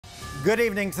Good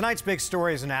evening. Tonight's big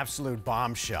story is an absolute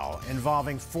bombshell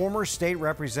involving former state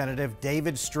representative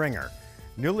David Stringer.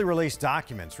 Newly released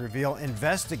documents reveal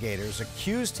investigators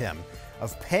accused him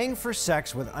of paying for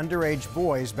sex with underage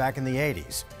boys back in the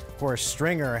 80s. Of course,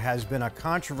 Stringer has been a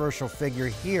controversial figure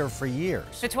here for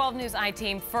years. The 12 News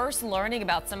I-Team first learning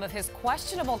about some of his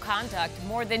questionable conduct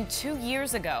more than 2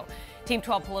 years ago. Team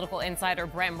 12 political insider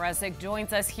Bram Resnick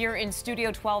joins us here in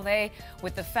Studio 12A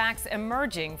with the facts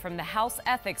emerging from the House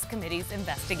Ethics Committee's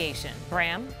investigation.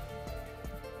 Bram?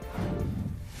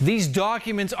 These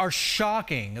documents are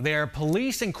shocking. They are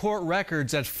police and court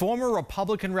records that former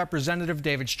Republican Representative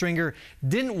David Stringer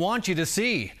didn't want you to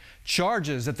see.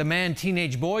 Charges that the man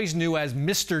teenage boys knew as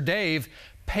Mr. Dave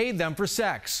paid them for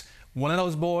sex. One of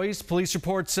those boys, police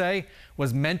reports say,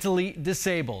 was mentally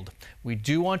disabled. We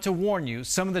do want to warn you,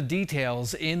 some of the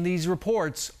details in these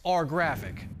reports are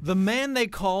graphic. The man they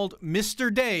called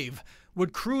Mr. Dave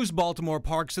would cruise Baltimore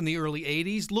parks in the early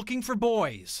 80s looking for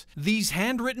boys. These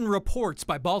handwritten reports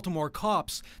by Baltimore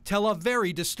cops tell a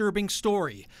very disturbing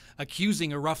story,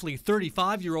 accusing a roughly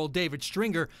 35-year-old David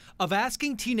Stringer of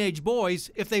asking teenage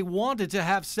boys if they wanted to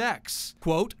have sex.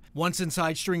 Quote, once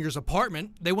inside Stringer's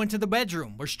apartment, they went to the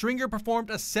bedroom where Stringer performed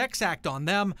a sex act on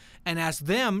them and asked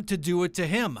them to do it to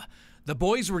him. The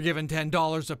boys were given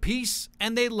 $10 apiece,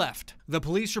 and they left. The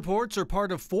police reports are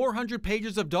part of 400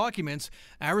 pages of documents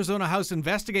Arizona House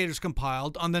investigators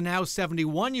compiled on the now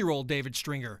 71-year-old David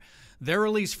Stringer. Their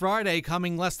release Friday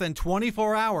coming less than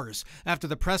 24 hours after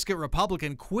the Prescott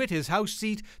Republican quit his House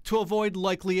seat to avoid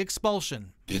likely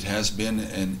expulsion. It has been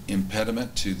an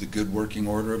impediment to the good working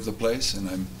order of the place, and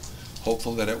I'm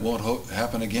hopeful that it won't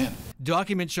happen again.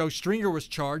 Documents show Stringer was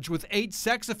charged with 8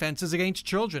 sex offenses against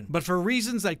children, but for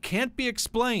reasons that can't be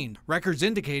explained, records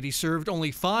indicate he served only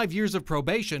 5 years of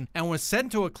probation and was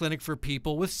sent to a clinic for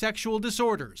people with sexual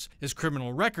disorders. His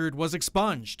criminal record was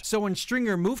expunged. So when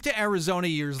Stringer moved to Arizona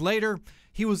years later,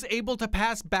 he was able to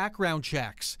pass background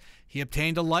checks. He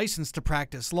obtained a license to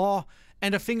practice law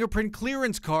and a fingerprint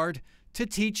clearance card to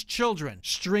teach children.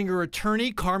 Stringer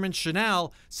attorney Carmen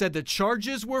Chanel said the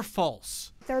charges were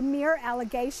false. They're mere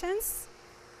allegations,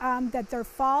 that they're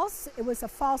false. It was a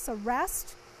false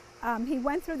arrest. He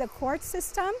went through the court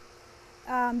system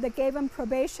that gave him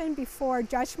probation before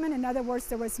judgment. In other words,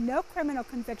 there was no criminal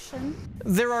conviction.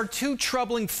 There are 2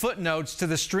 troubling footnotes to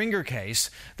the Stringer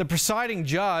case. The presiding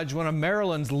judge, one of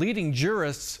Maryland's leading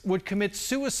jurists, would commit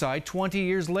suicide 20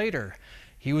 years later.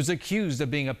 He was accused of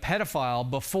being a pedophile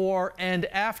before and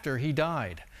after he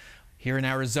died. Here in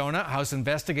Arizona, House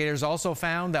investigators also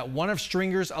found that one of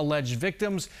Stringer's alleged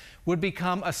victims would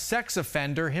become a sex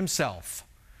offender himself.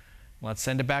 Let's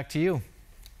send it back to you.